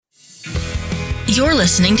You're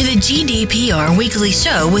listening to the GDPR Weekly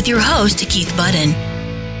Show with your host, Keith Budden.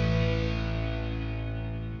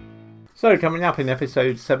 So, coming up in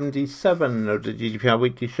episode 77 of the GDPR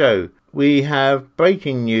Weekly Show, we have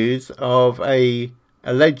breaking news of a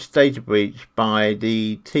alleged data breach by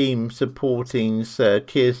the team supporting Sir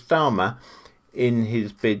Keir Starmer in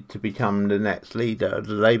his bid to become the next leader of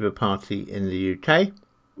the Labour Party in the UK.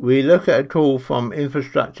 We look at a call from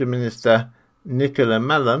Infrastructure Minister Nicola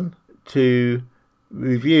Melon to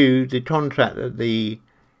review the contract that the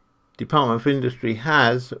Department for Industry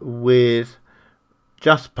has with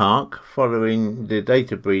Just Park following the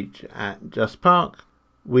data breach at Just Park.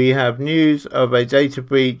 We have news of a data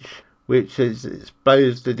breach which has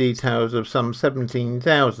exposed the details of some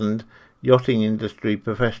 17,000 yachting industry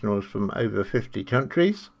professionals from over 50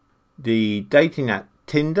 countries. The dating app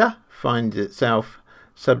Tinder finds itself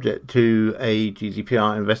subject to a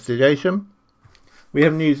GDPR investigation. We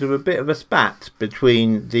have news of a bit of a spat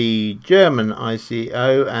between the German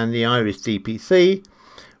ICO and the Irish DPC,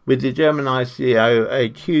 with the German ICO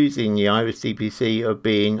accusing the Irish DPC of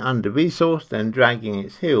being under-resourced and dragging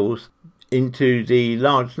its heels into the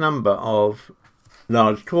large number of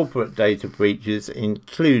large corporate data breaches,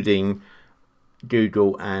 including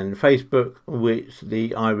Google and Facebook, which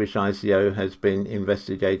the Irish ICO has been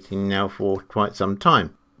investigating now for quite some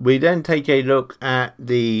time. We then take a look at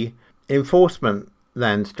the enforcement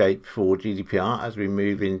landscape for GDPR as we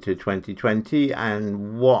move into 2020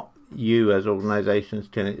 and what you as organisations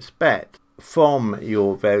can expect from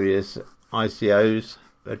your various ICOs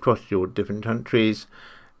across your different countries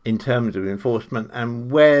in terms of enforcement and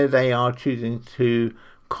where they are choosing to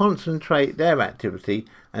concentrate their activity,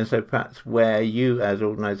 and so perhaps where you as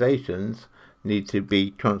organisations need to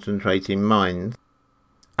be concentrating minds.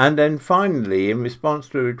 And then finally, in response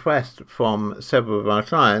to a request from several of our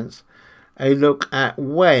clients, a look at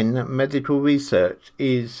when medical research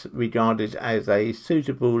is regarded as a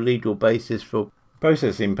suitable legal basis for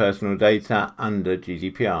processing personal data under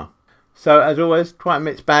GDPR. So, as always, quite a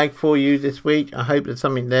mixed bag for you this week. I hope there's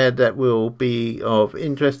something there that will be of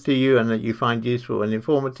interest to you and that you find useful and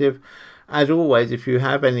informative. As always, if you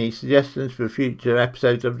have any suggestions for future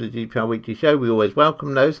episodes of the GDPR Weekly Show, we always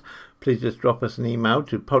welcome those. Please just drop us an email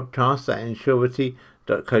to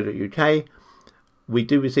podcast@insurity.co.uk. We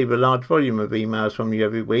do receive a large volume of emails from you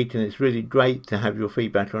every week, and it's really great to have your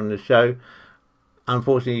feedback on the show.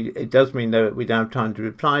 Unfortunately, it does mean that we don't have time to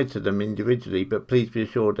reply to them individually, but please be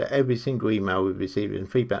assured that every single email we receive in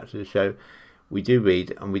feedback to the show, we do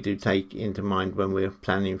read and we do take into mind when we're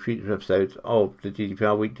planning future episodes of the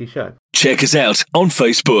GDPR Weekly Show. Check us out on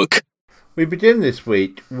Facebook. We begin this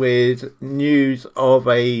week with news of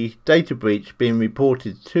a data breach being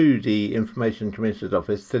reported to the Information Commissioner's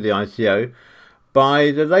Office, to the ICO,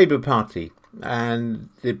 by the Labour Party, and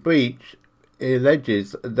the breach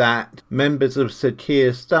alleges that members of Sir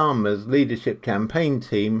Keir Starmer's leadership campaign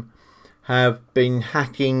team have been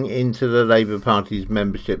hacking into the Labour Party's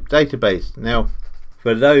membership database. Now,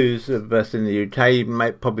 for those of us in the UK, you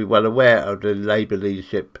may probably well aware of the Labour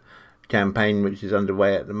leadership campaign which is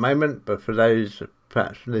underway at the moment, but for those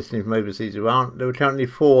perhaps listening from overseas who aren't, there are currently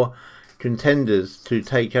 4 contenders to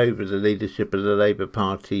take over the leadership of the Labour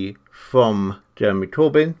Party from Jeremy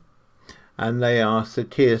Corbyn, and they are Sir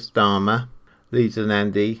Keir Starmer, Lisa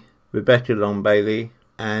Nandy, Rebecca Long-Bailey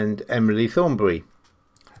and Emily Thornberry.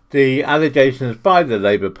 The allegations by the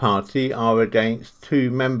Labour Party are against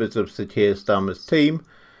 2 members of Sir Keir Starmer's team,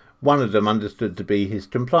 one of them understood to be his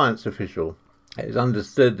compliance official. It is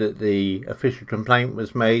understood that the official complaint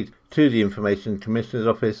was made to the Information Commissioner's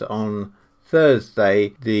Office on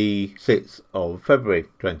Thursday, the 6th of February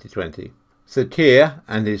 2020. Sir Keir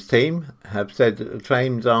and his team have said that the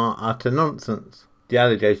claims are utter nonsense. The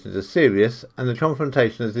allegations are serious, and the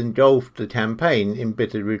confrontation has engulfed the campaign in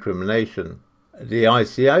bitter recrimination. The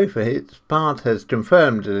ICO, for its part, has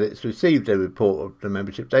confirmed that it's received a report of the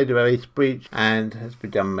membership database breach and has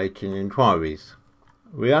begun making inquiries.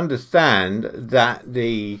 We understand that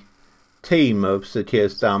the team of Sir Keir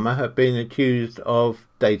Starmer have been accused of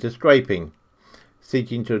data scraping,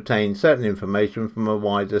 seeking to obtain certain information from a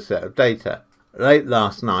wider set of data. Late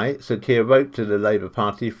last night, Sir Keir wrote to the Labour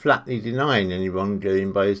Party flatly denying any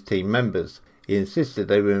wrongdoing by his team members. He insisted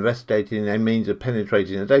they were investigating a means of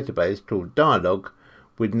penetrating a database called Dialogue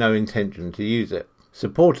with no intention to use it.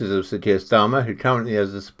 Supporters of Sir Keir Starmer, who currently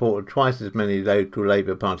has the support of twice as many local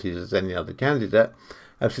Labour parties as any other candidate,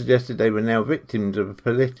 have suggested they were now victims of a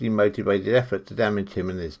politically motivated effort to damage him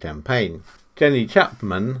and his campaign. Jenny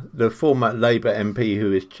Chapman, the former Labour MP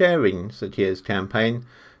who is chairing Sir Keir's campaign,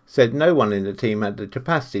 said no one in the team had the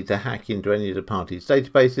capacity to hack into any of the party's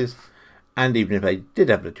databases, and even if they did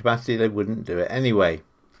have the capacity, they wouldn't do it anyway.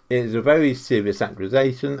 It is a very serious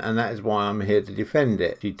accusation, and that is why I'm here to defend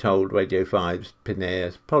it, she told Radio 5's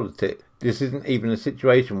Pineas Politic. This isn't even a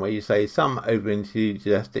situation where you say some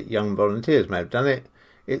over-enthusiastic young volunteers may have done it.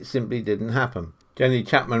 It simply didn't happen. Jenny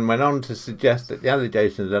Chapman went on to suggest that the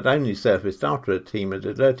allegations had only surfaced after a team had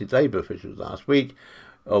alerted Labour officials last week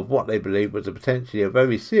of what they believed was potentially a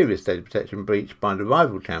very serious data protection breach by the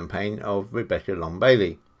rival campaign of Rebecca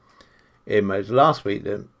Long-Bailey. It emerged last week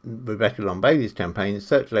that Rebecca Long-Bailey's campaign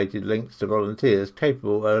circulated links to volunteers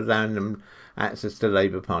capable of allowing them access to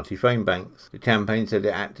Labour Party phone banks. The campaign said it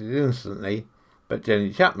acted innocently, but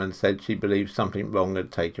Jenny Chapman said she believed something wrong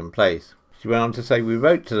had taken place. She went on to say, "We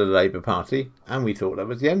wrote to the Labour Party and we thought that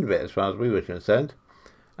was the end of it as far as we were concerned.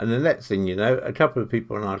 And the next thing you know, a couple of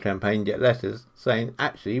people in our campaign get letters saying,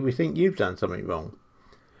 actually, we think you've done something wrong."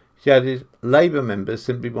 She added, "Labour members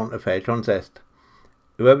simply want a fair contest.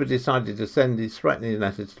 Whoever decided to send these threatening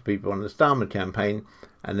letters to people on the Starmer campaign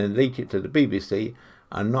and then leak it to the BBC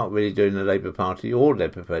are not really doing the Labour Party or their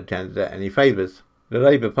preferred candidate any favours." The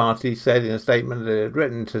Labour Party said in a statement that it had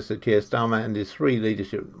written to Sir Keir Starmer and his three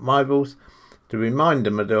leadership rivals to remind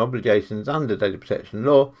them of their obligations under data protection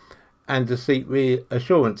law and to seek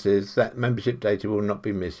reassurances that membership data will not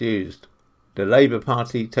be misused. The Labour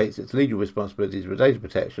Party takes its legal responsibilities for data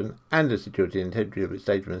protection and the security and integrity of its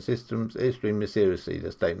data and systems extremely seriously,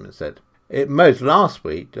 the statement said. It emerged last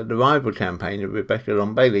week that the rival campaign of Rebecca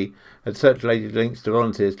Long-Bailey had circulated links to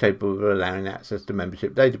volunteers capable of allowing access to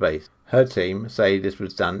membership database. Her team say this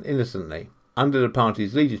was done innocently. Under the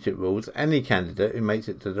party's leadership rules, any candidate who makes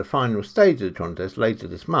it to the final stage of the contest later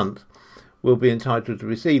this month will be entitled to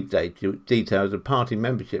receive details of party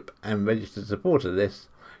membership and registered supporter lists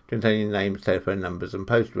containing names, telephone numbers and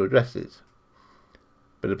postal addresses.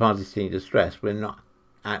 But the party seems to stress we're not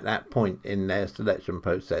at that point in their selection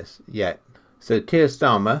process yet. So Keir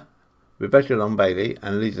Starmer, Rebecca Long-Bailey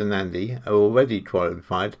and Lisa Nandy are already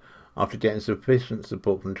qualified after getting sufficient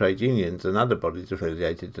support from trade unions and other bodies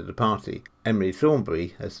affiliated to the party. Emily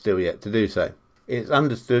Thornberry has still yet to do so. It's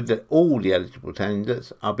understood that all the eligible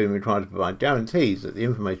candidates are being required to provide guarantees that the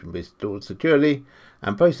information will be stored securely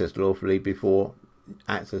and processed lawfully before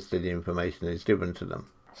access to the information is given to them.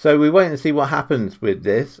 So we wait and see what happens with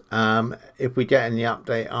this. If we get any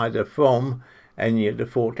update either from any of the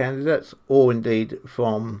four candidates or indeed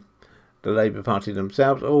from the Labour Party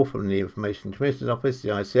themselves or from the Information Commissioner's Office, the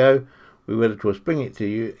ICO, we will of course bring it to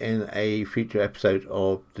you in a future episode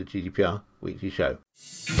of the GDPR Weekly Show.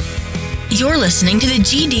 You're listening to the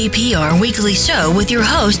GDPR Weekly Show with your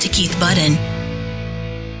host, Keith Budden.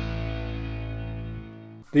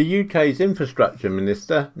 The UK's Infrastructure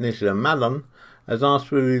Minister, Nicola Mallon, has asked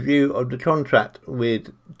for a review of the contract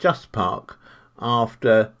with Just Park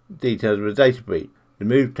after details of a data breach. The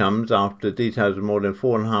move comes after details of more than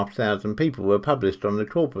 4,500 people were published on the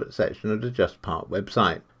corporate section of the Just Park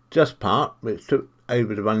website. Just Park, which took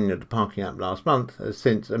over the running of the parking app last month, has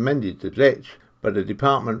since amended the glitch, but the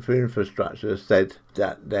Department for Infrastructure said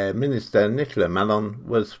that their Minister, Nicola Mallon,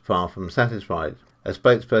 was far from satisfied. A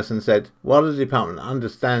spokesperson said, "While the department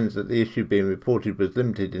understands that the issue being reported was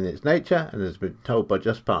limited in its nature and has been told by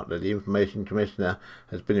Just Park that the Information Commissioner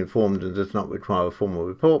has been informed and does not require a formal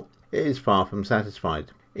report, it is far from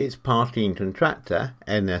satisfied. Its parking contractor,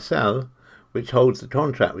 NSL, which holds the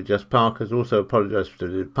contract with Just Park, has also apologised to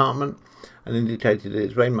the department and indicated that it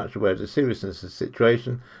is very much aware of the seriousness of the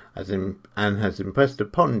situation and has impressed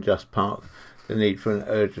upon Just Park the need for an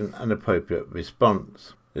urgent and appropriate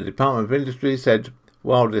response." The Department of Industry said,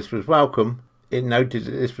 while this was welcome, it noted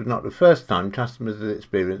that this was not the first time customers had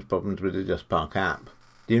experienced problems with the Just Park app.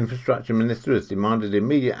 The Infrastructure Minister has demanded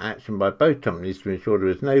immediate action by both companies to ensure there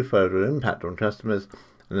is no further impact on customers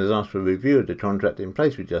and has asked for a review of the contract in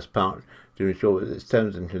place with Just Park to ensure that its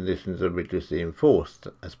terms and conditions are rigorously enforced,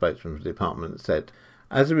 a spokesman for the department said.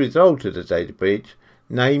 As a result of the data breach,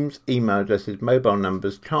 names, email addresses, mobile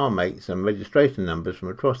numbers, car makes and registration numbers from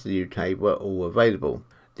across the UK were all available.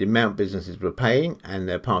 The amount businesses were paying and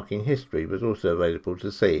their parking history was also available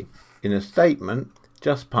to see. In a statement,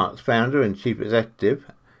 Just Park's founder and chief executive,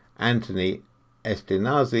 Anthony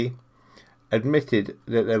Estenhazy, admitted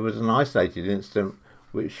that there was an isolated incident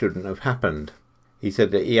which shouldn't have happened. He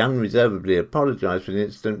said that he unreservedly apologised for the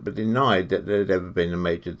incident but denied that there had ever been a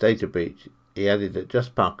major data breach. He added that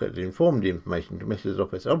Just Park had informed the Information Commissioner's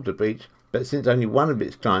Office of the breach, but since only one of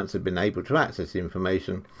its clients had been able to access the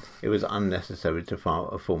information, it was unnecessary to file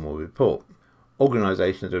a formal report.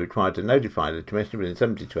 Organisations are required to notify the Commissioner within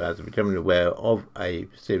 72 hours of becoming aware of a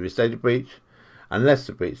serious data breach, unless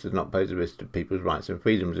the breach does not pose a risk to people's rights and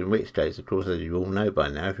freedoms, in which case, of course, as you all know by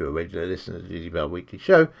now, if you're a regular listener to the GDPR Weekly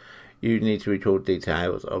Show, you need to record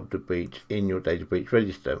details of the breach in your data breach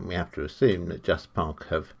register, and we have to assume that Just Park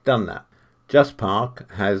have done that. Just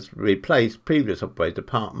Park has replaced previous operator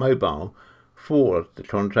Park Mobile for the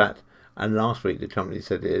contract, and last week the company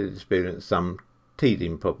said it had experienced some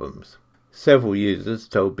teething problems. Several users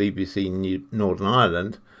told BBC Northern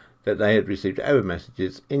Ireland that they had received error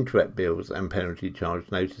messages, incorrect bills and penalty charge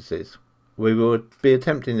notices. We will be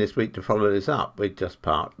attempting this week to follow this up with Just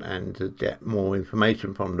Park and to get more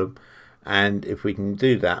information from them, and if we can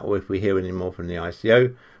do that, or if we hear any more from the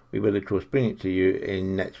ICO, we will of course bring it to you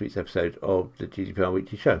in next week's episode of the GDPR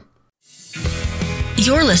Weekly Show.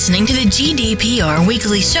 You're listening to the GDPR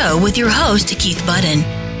Weekly Show with your host, Keith Budden.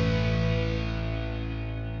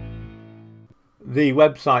 The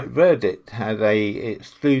website Verdict had an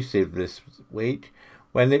exclusive this week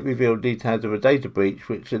when it revealed details of a data breach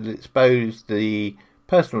which had exposed the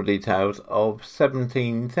personal details of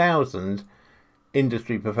 17,000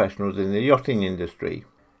 industry professionals in the yachting industry.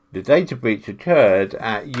 The data breach occurred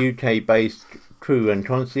at UK-based Crew and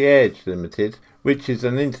Concierge Limited, which is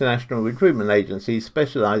an international recruitment agency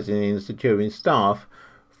specialising in securing staff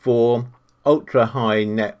for ultra-high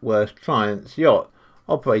net worth clients' yachts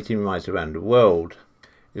operating right around the world.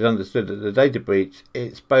 It's understood that the data breach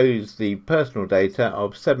exposed the personal data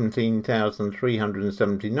of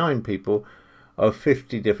 17,379 people of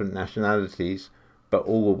 50 different nationalities, but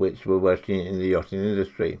all of which were working in the yachting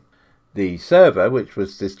industry. The server, which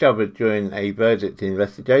was discovered during a Verdict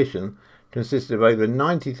investigation, consisted of over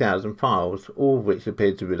 90,000 files, all of which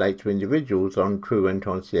appeared to relate to individuals on Crew and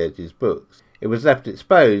Concierge's books. It was left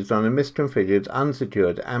exposed on a misconfigured,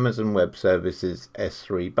 unsecured Amazon Web Services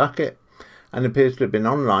S3 bucket, and appears to have been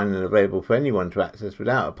online and available for anyone to access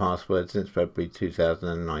without a password since February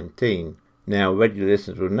 2019. Now, regular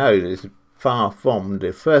listeners will know that this is far from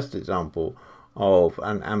the first example of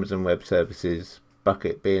an Amazon Web Services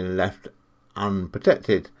bucket being left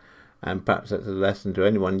unprotected, and perhaps that's a lesson to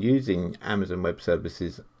anyone using Amazon Web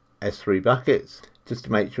Services S3 buckets, just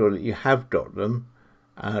to make sure that you have got them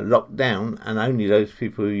locked down, and only those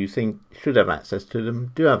people who you think should have access to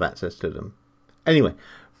them do have access to them. Anyway,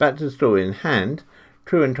 back to the story in hand.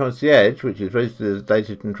 Crew and Concierge, which is registered as a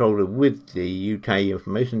data controller with the UK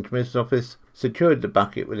Information Commissioner's Office, secured the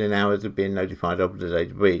bucket within hours of being notified of the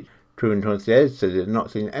data breach. Crew and Concierge said it had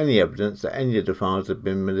not seen any evidence that any of the files had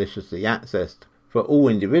been maliciously accessed. For all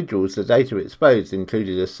individuals, the data exposed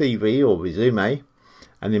included a CV or resume,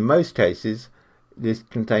 and in most cases this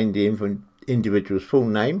contained the individual's full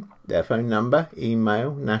name, their phone number,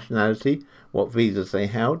 email, nationality, what visas they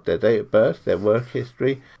held, their date of birth, their work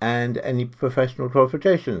history, and any professional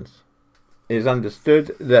qualifications. It is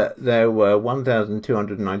understood that there were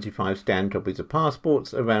 1,295 scanned copies of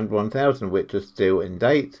passports, around 1,000 of which are still in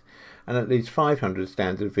date, and at least 500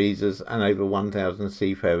 standard visas and over 1,000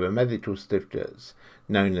 seafarer medical certificates,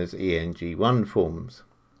 known as ENG1 forms.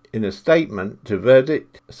 In a statement to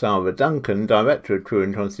Verdict, Sarah Duncan, director of Crew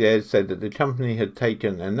and Concierge, said that the company had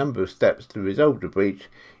taken a number of steps to resolve the breach,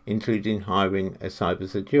 including hiring a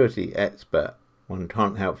cybersecurity expert. One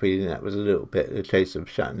can't help feeling that was a little bit a case of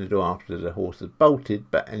shutting the door after the horse had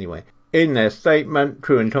bolted, but anyway. In their statement,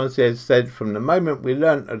 Crew and Concierge said, "From the moment we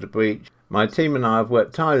learnt of the breach, my team and I have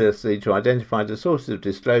worked tirelessly to identify the sources of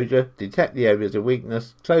disclosure, detect the areas of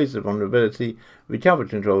weakness, close the vulnerability, recover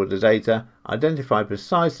control of the data, identify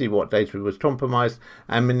precisely what data was compromised,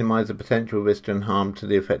 and minimise the potential risk and harm to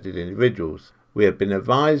the affected individuals. We have been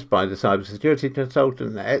advised by the cybersecurity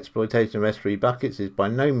consultant that exploitation of S3 buckets is by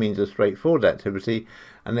no means a straightforward activity,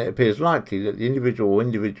 and it appears likely that the individual or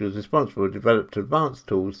individuals responsible developed advanced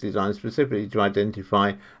tools designed specifically to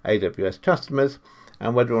identify AWS customers,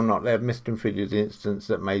 and whether or not they have misconfigured the instance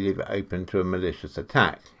that may leave it open to a malicious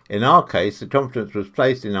attack. In our case, the confidence was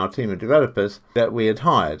placed in our team of developers that we had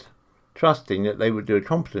hired, trusting that they would do a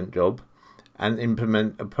competent job and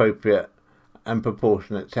implement appropriate and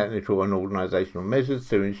proportionate technical and organisational measures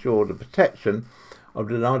to ensure the protection of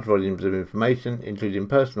the large volumes of information, including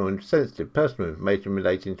personal and sensitive personal information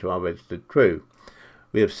relating to our registered crew.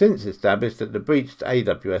 We have since established that the breached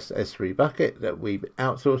AWS S3 bucket that we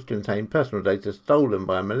outsourced contained personal data stolen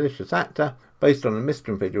by a malicious actor based on a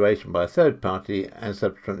misconfiguration by a third party and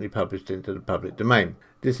subsequently published into the public domain.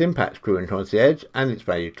 This impacts Crew and Concierge and its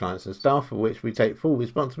valued clients and staff, for which we take full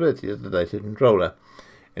responsibility as the data controller.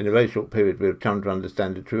 In a very short period, we have come to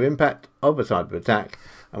understand the true impact of a cyber attack,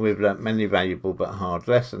 and we have learnt many valuable but hard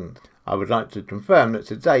lessons. I would like to confirm that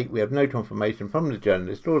to date we have no confirmation from the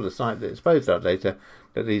journalist or the site that exposed our data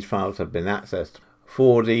that these files have been accessed.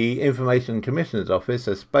 For the Information Commissioner's Office,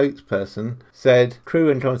 a spokesperson said, "Crew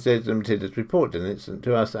and Concierge Limited has reported an incident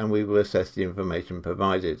to us and we will assess the information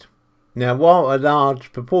provided." Now, while a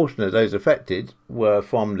large proportion of those affected were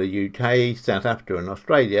from the UK, South Africa and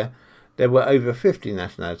Australia, there were over 50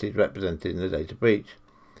 nationalities represented in the data breach.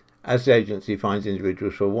 As the agency finds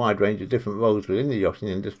individuals for a wide range of different roles within the yachting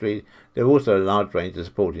industry, there are also a large range of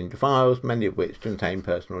supporting files, many of which contain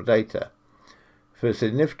personal data. For a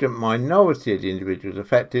significant minority of the individuals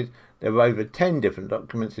affected, there were over 10 different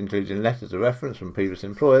documents, including letters of reference from previous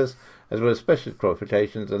employers, as well as specialist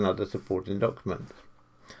qualifications and other supporting documents.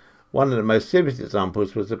 One of the most serious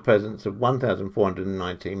examples was the presence of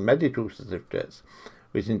 1,419 medical certificates,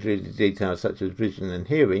 which included details such as vision and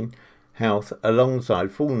hearing, health,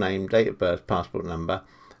 alongside full name, date of birth, passport number,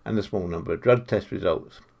 and a small number of drug test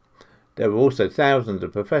results. There were also thousands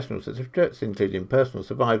of professional certificates, including personal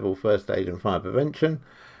survival, first aid and fire prevention,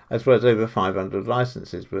 as well as over 500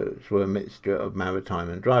 licences, which were a mixture of maritime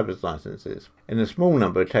and driver's licences. In a small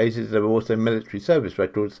number of cases, there were also military service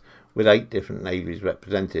records, with 8 different navies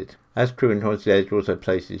represented. As Crew and Concierge also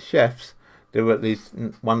places chefs, there were at least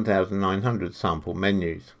 1,900 sample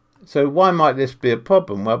menus. So why might this be a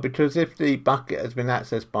problem? Well, because if the bucket has been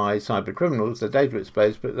accessed by cyber criminals, the data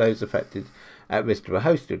exposed put those affected at risk of a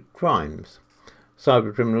host of crimes.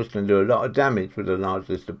 Cyber criminals can do a lot of damage with a large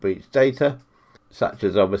list of breached data, such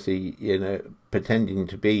as obviously, pretending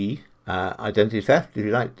to be identity theft, if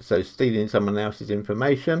you like, so stealing someone else's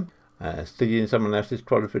information, stealing someone else's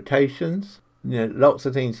qualifications. Lots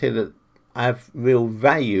of things here that have real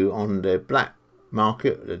value on the black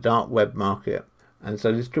market, the dark web market. And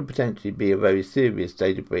so this could potentially be a very serious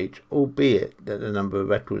data breach, albeit that the number of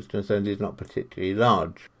records concerned is not particularly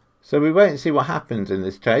large. So we wait and see what happens in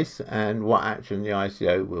this case and what action the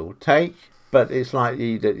ICO will take. But it's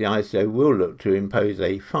likely that the ICO will look to impose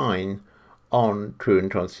a fine on Crew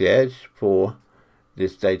and Concierge for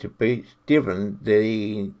this data breach, given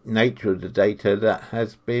the nature of the data that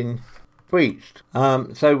has been breached.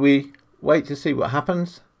 So we wait to see what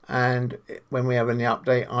happens. And when we have any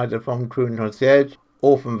update either from Crew and Concierge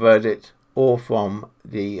or from Verdict or from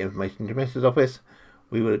the Information Commissioner's Office,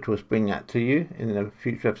 we will of course bring that to you in a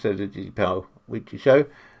future episode of the GDPR Weekly Show.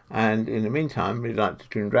 And in the meantime, we'd like to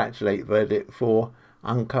congratulate Verdict for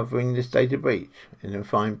uncovering this data breach in a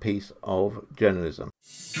fine piece of journalism.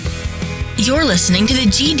 You're listening to the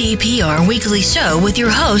GDPR Weekly Show with your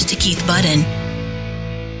host, Keith Budden.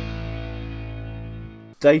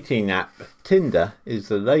 Dating app Tinder is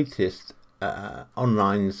the latest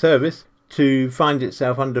online service to find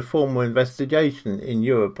itself under formal investigation in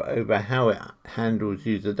Europe over how it handles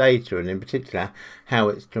user data and in particular how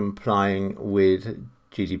it's complying with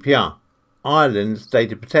GDPR. Ireland's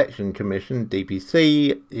Data Protection Commission,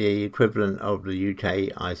 DPC, the equivalent of the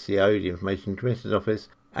UK ICO, the Information Commissioner's Office,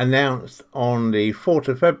 announced on the 4th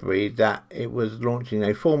of February that it was launching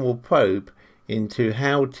a formal probe into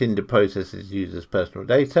how Tinder processes users' personal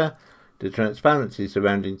data, the transparency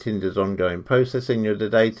surrounding Tinder's ongoing processing of the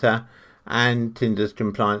data, and Tinder's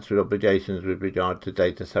compliance with obligations with regard to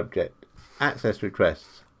data subject access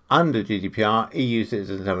requests. Under GDPR, EU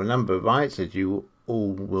citizens have a number of rights, as you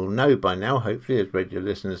all will know by now, hopefully, as regular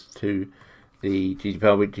listeners to the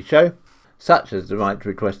GDPR Weekly Show, such as the right to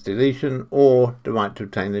request deletion or the right to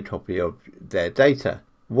obtain a copy of their data.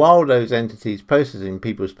 While those entities processing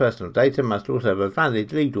people's personal data must also have a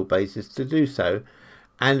valid legal basis to do so,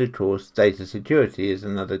 and of course data security is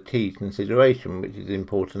another key consideration which is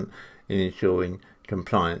important in ensuring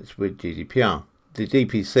compliance with GDPR. The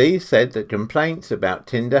DPC said that complaints about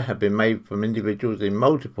Tinder have been made from individuals in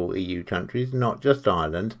multiple EU countries, not just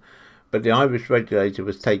Ireland, but the Irish regulator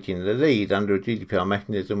was taking the lead under a GDPR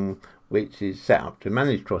mechanism which is set up to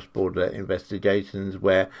manage cross-border investigations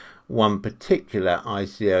where one particular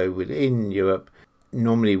ICO within Europe,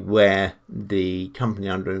 normally where the company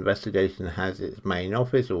under investigation has its main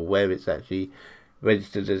office or where it's actually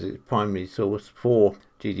registered as its primary source for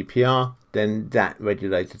GDPR, then that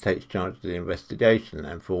regulator takes charge of the investigation.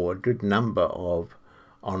 And for a good number of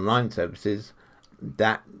online services,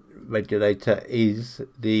 that regulator is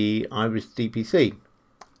the Irish DPC.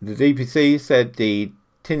 The DPC said the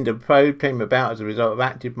Tinder probe came about as a result of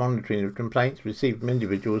active monitoring of complaints received from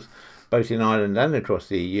individuals both in Ireland and across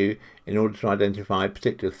the EU in order to identify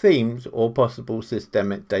particular themes or possible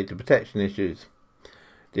systemic data protection issues.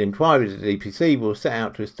 The inquiry of the DPC will set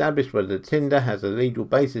out to establish whether Tinder has a legal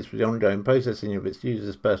basis for the ongoing processing of its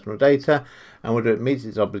users' personal data and whether it meets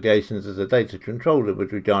its obligations as a data controller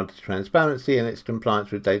with regard to transparency and its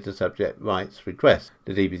compliance with data subject rights requests,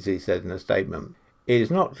 the DPC said in a statement. It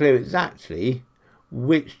is not clear exactly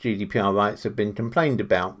which GDPR rights have been complained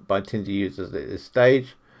about by Tinder users at this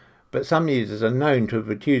stage, but some users are known to have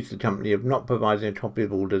accused the company of not providing a copy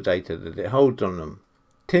of all the data that it holds on them.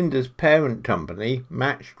 Tinder's parent company,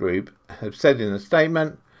 Match Group, have said in a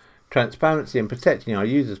statement, "Transparency and protecting our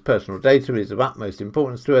users' personal data is of utmost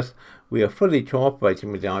importance to us. We are fully cooperating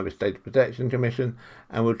with the Irish Data Protection Commission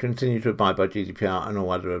and will continue to abide by GDPR and all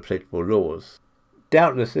other applicable laws."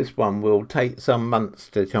 Doubtless this one will take some months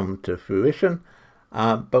to come to fruition,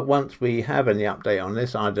 but once we have any update on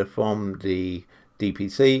this, either from the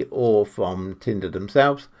DPC or from Tinder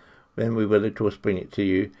themselves, then we will of course bring it to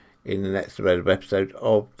you in the next available episode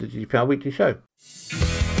of the GDPR Weekly Show.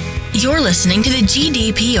 You're listening to the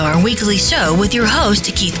GDPR Weekly Show with your host,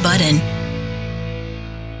 Keith Budden.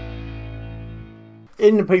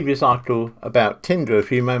 In the previous article about Tinder a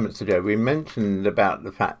few moments ago, we mentioned about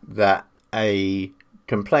the fact that a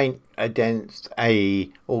complaint against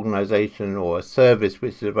a organisation or a service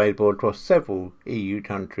which is available across several EU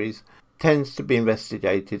countries tends to be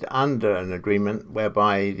investigated under an agreement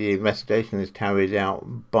whereby the investigation is carried out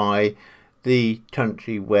by the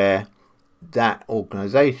country where that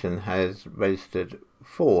organisation has registered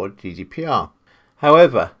for GDPR.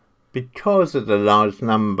 However, because of the large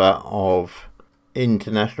number of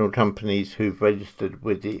international companies who've registered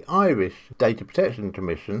with the Irish Data Protection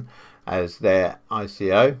Commission as their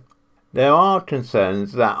ICO, there are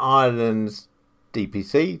concerns that Ireland's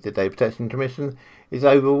DPC, the Data Protection Commission, is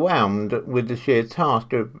overwhelmed with the sheer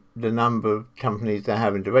task of the number of companies they're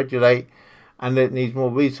having to regulate, and that it needs more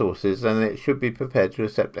resources and it should be prepared to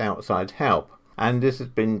accept outside help. And this has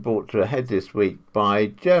been brought to a head this week by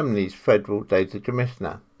Germany's Federal Data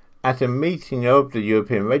Commissioner. At a meeting of the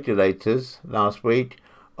European regulators last week,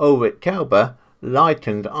 Ulrich Kelber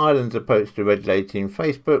likened Ireland's approach to regulating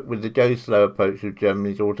Facebook with the go-slow approach of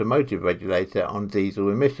Germany's automotive regulator on diesel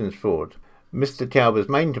emissions fraud. Mr. Kelber's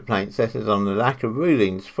main complaint centres on the lack of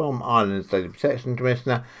rulings from Ireland's Data Protection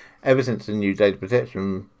Commissioner ever since the new data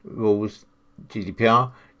protection rules,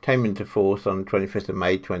 GDPR, came into force on 25th of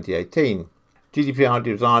May 2018. GDPR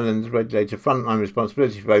gives Ireland's regulator frontline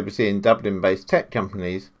responsibility for overseeing Dublin-based tech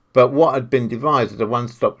companies, but what had been devised as a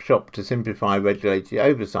one-stop shop to simplify regulatory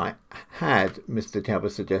oversight had, Mr.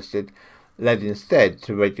 Kelber suggested, led instead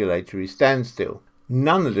to regulatory standstill.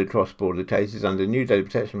 None of the cross-border cases under new data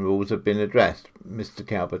protection rules have been addressed, Mr.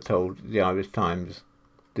 Kelber told the Irish Times.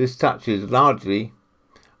 This touches largely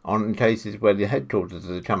on cases where the headquarters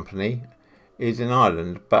of the company is in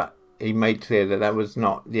Ireland, but he made clear that that was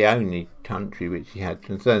not the only country which he had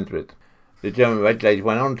concerns with. The German regulator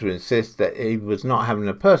went on to insist that he was not having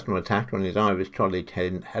a personal attack on his Irish colleague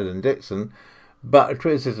Helen Dixon, but a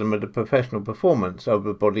criticism of the professional performance of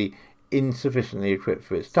a body insufficiently equipped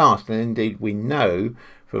for its task. And indeed we know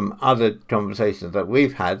from other conversations that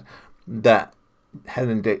we've had that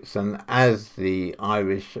Helen Dixon, as the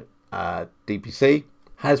Irish DPC,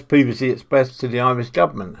 has previously expressed to the Irish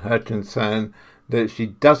government her concern that she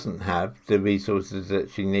doesn't have the resources that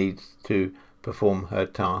she needs to perform her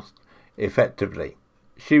task effectively.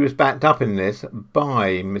 She was backed up in this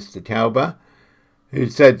by Mr. Kelber, who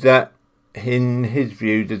said that in his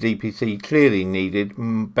view the DPC clearly needed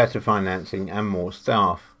better financing and more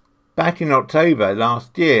staff. Back in October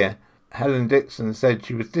last year, Helen Dixon said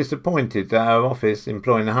she was disappointed that her office,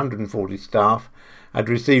 employing 140 staff, had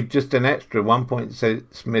received just an extra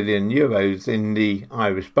 €1.6 million in the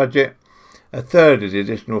Irish budget, a third of the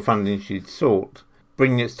additional funding she'd sought,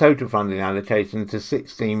 bringing its total funding allocation to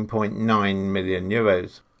 €16.9 million.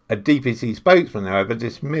 A DPC spokesman, however,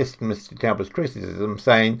 dismissed Mr. Kelber's criticism,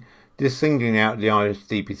 saying, "This singling out the Irish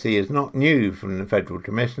DPC is not new from the Federal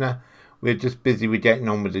Commissioner. We're just busy with getting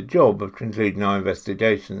on with the job of concluding our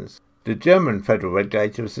investigations." The German federal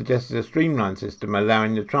regulator has suggested a streamlined system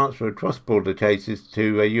allowing the transfer of cross-border cases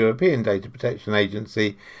to a European data protection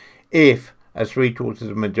agency if a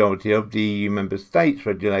three-quarters majority of the EU member states'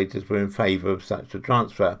 regulators were in favour of such a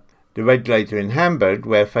transfer. The regulator in Hamburg,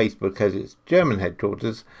 where Facebook has its German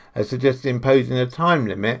headquarters, has suggested imposing a time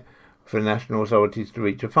limit for national authorities to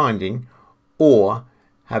reach a finding or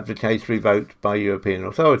have the case revoked by European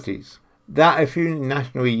authorities. That a few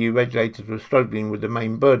national EU regulators were struggling with the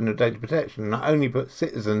main burden of data protection not only put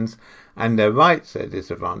citizens and their rights at a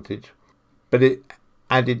disadvantage, but it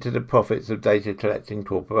added to the profits of data collecting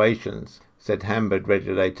corporations, said Hamburg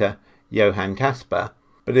regulator Johann Kasper,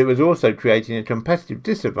 but it was also creating a competitive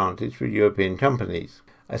disadvantage for European companies.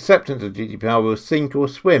 Acceptance of GDPR will sink or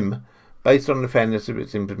swim based on the fairness of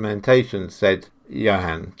its implementation, said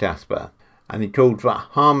Johann Kasper, and he called for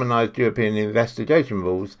harmonised European investigation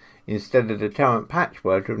rules instead of the current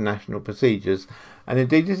patchwork of national procedures. And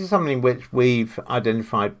indeed this is something which we've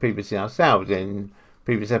identified previously ourselves in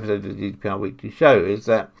previous episodes of the GDPR Weekly Show, is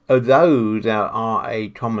that although there are a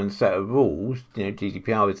common set of rules,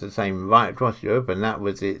 GDPR is the same right across Europe, and that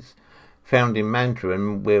was its founding mantra,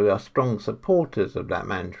 and we are strong supporters of that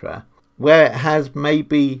mantra. Where it has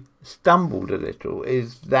maybe stumbled a little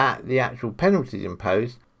is that the actual penalties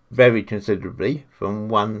imposed vary considerably from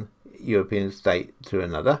one European state to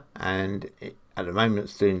another, and at the moment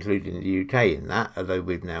still including the UK in that, although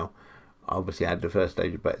we've now obviously had the first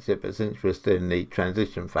stage of Brexit, but since we're still in the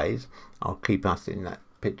transition phase, I'll keep us in that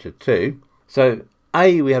picture too. So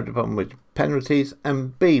A, we have the problem with penalties,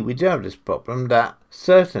 and B, we do have this problem that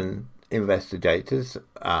certain investigators,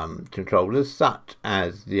 controllers such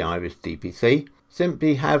as the Irish DPC,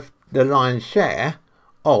 simply have the lion's share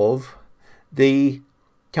of the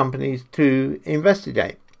companies to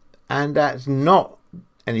investigate, and that's not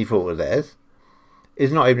any fault of theirs.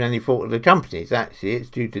 It's not even any fault of the companies, actually. It's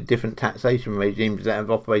due to different taxation regimes that have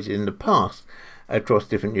operated in the past across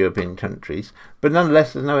different European countries. But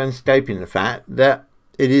nonetheless, there's no escaping the fact that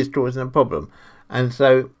it is causing a problem. And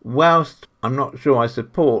so, whilst I'm not sure I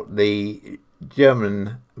support the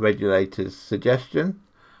German regulator's suggestion,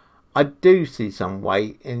 I do see some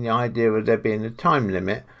weight in the idea of there being a time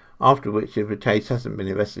limit, after which, if a case hasn't been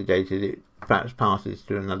investigated, it perhaps passes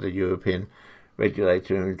to another European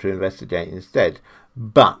regulator to investigate instead.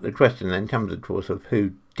 But the question then comes, of course, of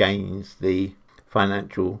who gains the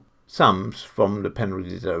financial sums from the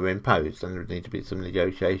penalties that are imposed, and there needs to be some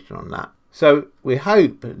negotiation on that. So we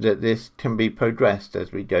hope that this can be progressed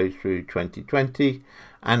as we go through 2020,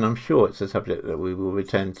 and I'm sure it's a subject that we will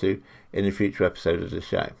return to in a future episode of the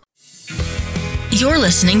show. You're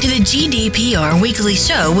listening to the GDPR Weekly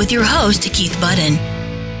Show with your host, Keith Budden.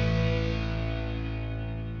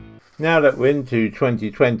 Now that we're into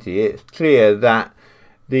 2020, it's clear that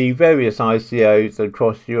the various ICOs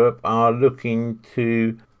across Europe are looking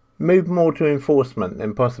to move more to enforcement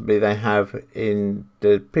than possibly they have in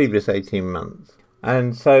the previous 18 months.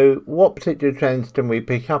 And so what particular trends can we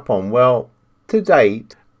pick up on? Well, to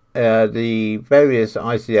date, the various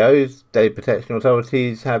ICOs, data protection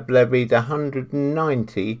authorities, have levied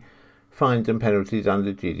 190 fines and penalties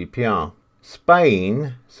under GDPR.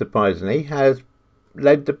 Spain, surprisingly, has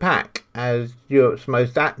led the pack as Europe's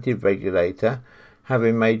most active regulator,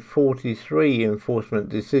 having made 43 enforcement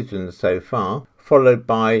decisions so far, followed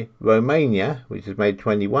by Romania, which has made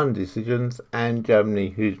 21 decisions, and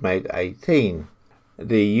Germany, who's made 18.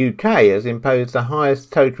 The UK has imposed the highest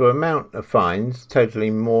total amount of fines,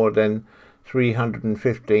 totaling more than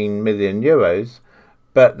 315 million euros,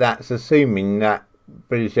 but that's assuming that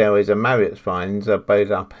British Airways and Marriott's fines are both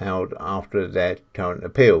upheld after their current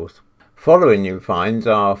appeals. Following in fines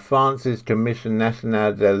are France's Commission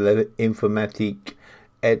nationale de l'informatique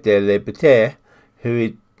et de la liberté,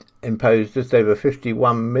 who imposed just over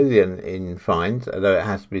 51 million in fines, although it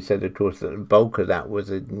has to be said, of course, that the bulk of that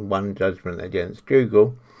was in one judgment against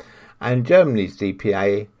Google, and Germany's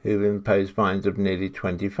DPA, who imposed fines of nearly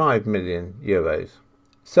 25 million euros.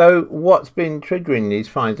 So what's been triggering these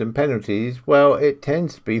fines and penalties? Well, it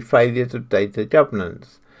tends to be failures of data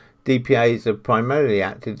governance. DPAs have primarily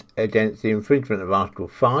acted against the infringement of Article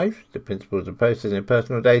 5, the principles of processing of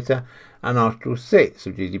personal data, and Article 6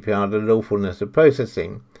 of GDPR, the lawfulness of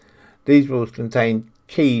processing. These rules contain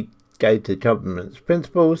key data governance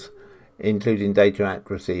principles, including data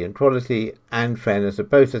accuracy and quality and fairness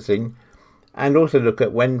of processing, and also look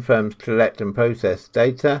at when firms collect and process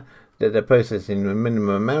data, that they're processing the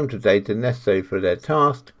minimum amount of data necessary for their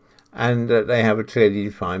task, and that they have a clearly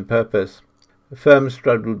defined purpose. Firms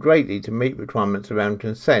struggle greatly to meet requirements around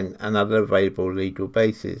consent and other available legal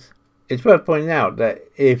bases. It's worth pointing out that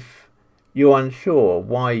if you're unsure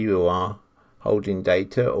why you are holding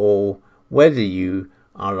data or whether you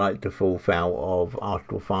are likely to fall foul of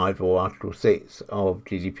Article 5 or Article 6 of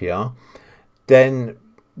GDPR, then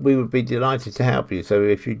we would be delighted to help you. So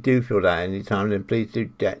if you do feel that at any time, then please do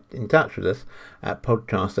get in touch with us at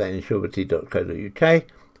podcast@insurety.co.uk.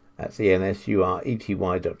 That's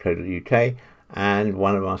ensurety.co.uk, and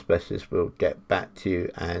one of our specialists will get back to you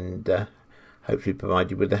and hopefully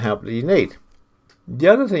provide you with the help that you need. The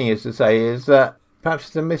other thing is to say is that perhaps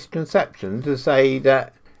it's a misconception to say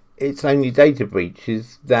that it's only data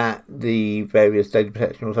breaches that the various data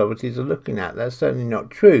protection authorities are looking at. That's certainly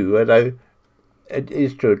not true, although it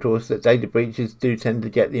is true, of course, that data breaches do tend to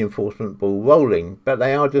get the enforcement ball rolling, but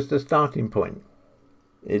they are just a starting point.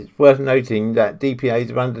 It's worth noting that DPAs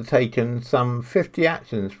have undertaken some 50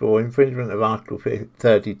 actions for infringement of Article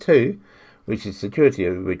 32, which is security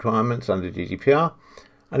requirements under GDPR,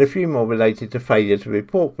 and a few more related to failure to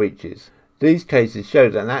report breaches. These cases show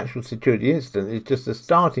that an actual security incident is just a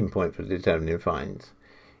starting point for determining fines.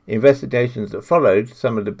 Investigations that followed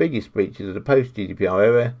some of the biggest breaches of the post-GDPR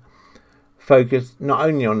era focused not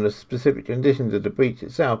only on the specific conditions of the breach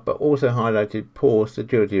itself, but also highlighted poor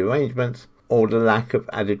security arrangements or the lack of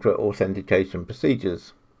adequate authentication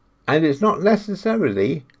procedures. And it's not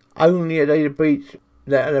necessarily only a data breach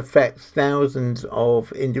that affects thousands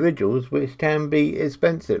of individuals, which can be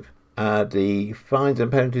expensive. The fines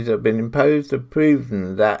and penalties that have been imposed have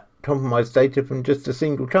proven that compromised data from just a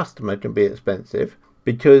single customer can be expensive,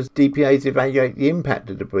 because DPAs evaluate the impact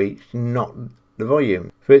of the breach, not the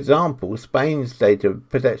volume. For example, Spain's data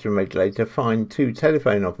protection regulator fined 2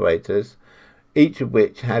 telephone operators, each of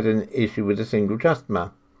which had an issue with a single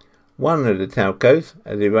customer. One of the telcos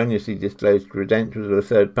had erroneously disclosed credentials of a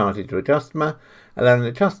third party to a customer, allowing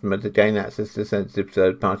the customer to gain access to sensitive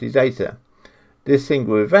third-party data. This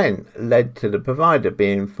single event led to the provider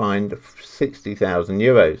being fined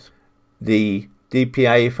 €60,000. The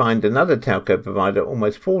DPA fined another telco provider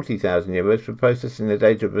almost €40,000 for processing the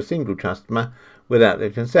data of a single customer without their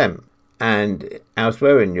consent. And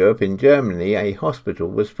elsewhere in Europe, in Germany, a hospital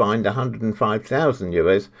was fined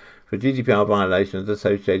 €105,000 for GDPR violations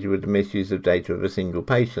associated with the misuse of data of a single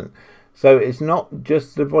patient. So it's not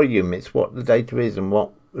just the volume, it's what the data is and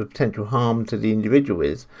what the potential harm to the individual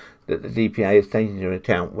is that the DPA is taking into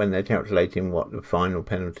account when they're calculating what the final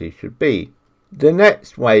penalty should be. The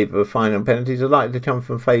next wave of final penalties are likely to come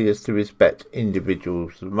from failures to respect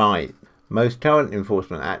individuals' rights. Most current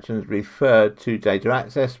enforcement actions refer to data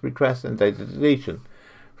access requests and data deletion.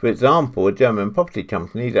 For example, a German property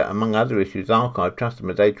company that, among other issues, archived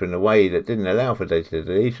customer data in a way that didn't allow for data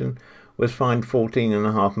deletion was fined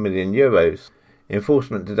 €14.5 million.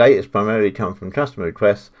 Enforcement to date has primarily come from customer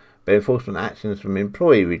requests, but enforcement actions from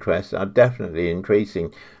employee requests are definitely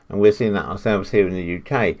increasing, and we're seeing that ourselves here in the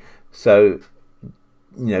UK. So,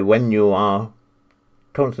 when you are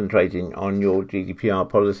concentrating on your GDPR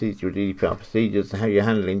policies, your GDPR procedures, and how you're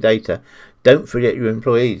handling data, don't forget your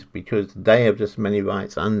employees, because they have just as many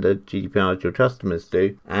rights under GDPR as your customers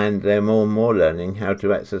do, and they're more and more learning how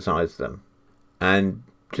to exercise them. And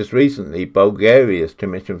just recently, Bulgaria's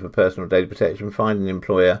Commission for Personal Data Protection fined an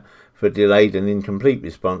employer for delayed and incomplete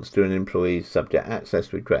response to an employee's subject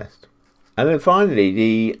access request. And then finally,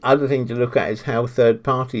 the other thing to look at is how third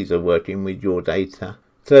parties are working with your data.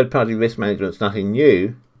 Third-party risk management is nothing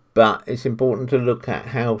new, but it's important to look at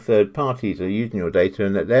how third parties are using your data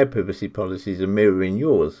and that their privacy policies are mirroring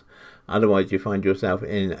yours. Otherwise, you find yourself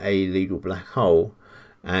in a legal black hole,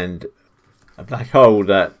 and a black hole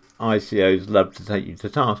that ICOs love to take you to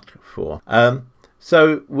task for.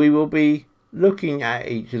 So we will be looking at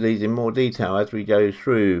each of these in more detail as we go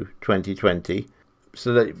through 2020,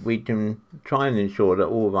 so that we can try and ensure that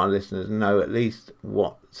all of our listeners know at least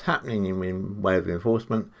what's happening in way of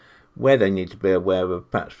enforcement, where they need to be aware of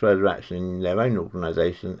perhaps further action in their own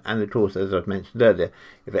organisation, and of course, as I've mentioned earlier,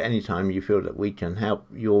 if at any time you feel that we can help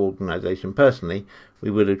your organisation personally, we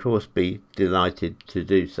would of course be delighted to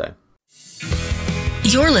do so.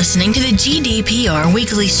 You're listening to the GDPR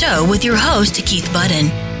Weekly Show with your host, Keith Budden.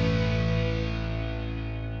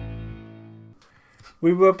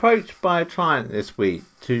 We were approached by a client this week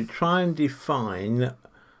to try and define,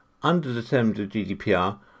 under the terms of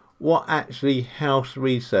GDPR, what actually health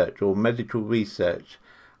research or medical research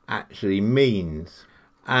actually means.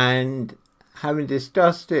 And having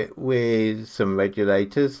discussed it with some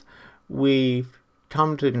regulators, we've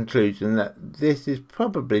come to the conclusion that this is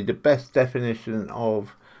probably the best definition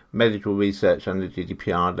of medical research under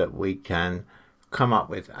GDPR that we can come up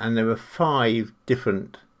with. And there are 5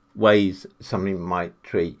 different ways something might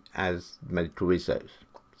treat as medical research.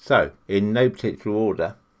 So, in no particular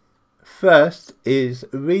order. First is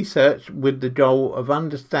research with the goal of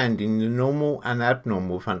understanding the normal and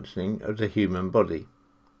abnormal functioning of the human body.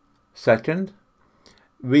 Second,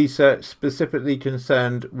 research specifically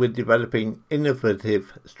concerned with developing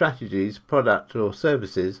innovative strategies, products or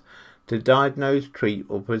services to diagnose, treat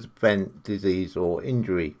or prevent disease or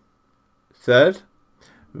injury. Third,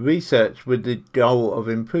 research with the goal of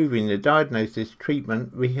improving the diagnosis, treatment,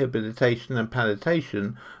 rehabilitation and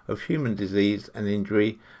palliation of human disease and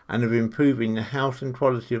injury, and of improving the health and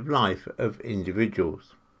quality of life of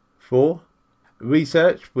individuals. 4.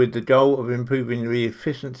 Research with the goal of improving the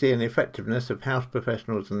efficiency and effectiveness of health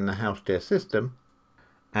professionals in the healthcare system.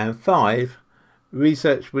 And 5.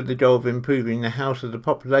 Research with the goal of improving the health of the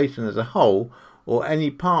population as a whole, or any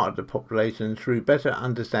part of the population, through better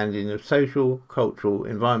understanding of social, cultural,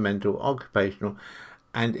 environmental, occupational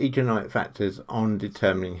and economic factors on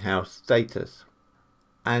determining health status.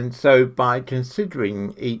 And so by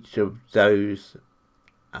considering each of those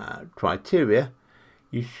criteria,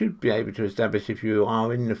 you should be able to establish, if you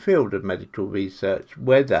are in the field of medical research,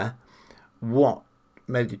 whether what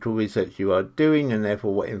medical research you are doing, and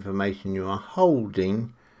therefore what information you are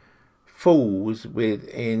holding, falls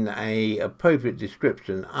within a appropriate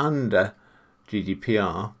description under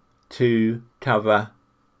GDPR to cover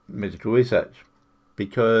medical research.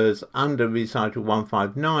 Because under Recital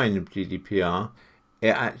 159 of GDPR,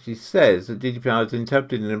 it actually says that GDPR is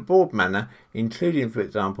interpreted in a broad manner, including, for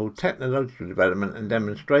example, technological development and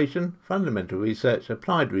demonstration, fundamental research,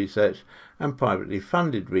 applied research, and privately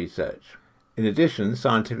funded research. In addition,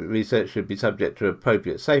 scientific research should be subject to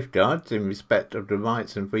appropriate safeguards in respect of the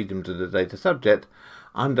rights and freedoms of the data subject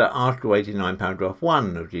under Article 89, Paragraph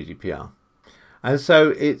 1 of GDPR. And so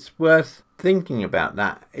it's worth thinking about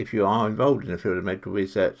that if you are involved in the field of medical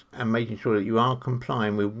research and making sure that you are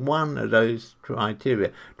complying with one of those criteria.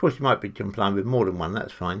 Of course, you might be complying with more than one,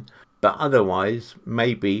 that's fine. But otherwise,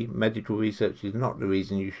 maybe medical research is not the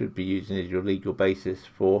reason you should be using as your legal basis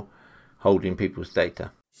for holding people's data.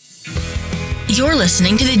 You're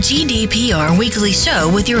listening to the GDPR Weekly Show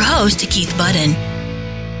with your host, Keith Budden.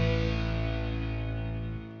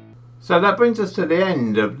 So that brings us to the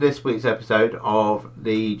end of this week's episode of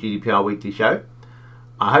the GDPR Weekly Show.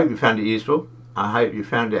 I hope you found it useful. I hope you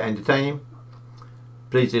found it entertaining.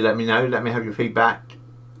 Please do let me know. Let me have your feedback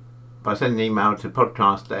by sending an email to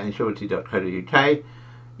podcast@ensurety.co.uk.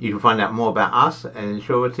 You can find out more about us at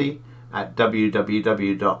Ensurety at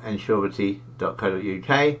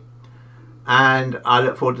www.ensurety.co.uk. And I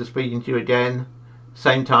look forward to speaking to you again,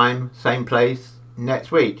 same time, same place,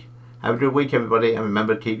 next week. Have a good week, everybody, and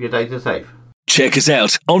remember to keep your data safe. Check us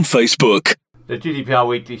out on Facebook. The GDPR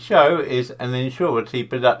Weekly Show is an Ensurety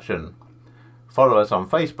production. Follow us on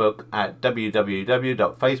Facebook at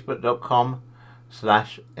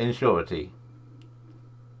www.facebook.com/Ensurety.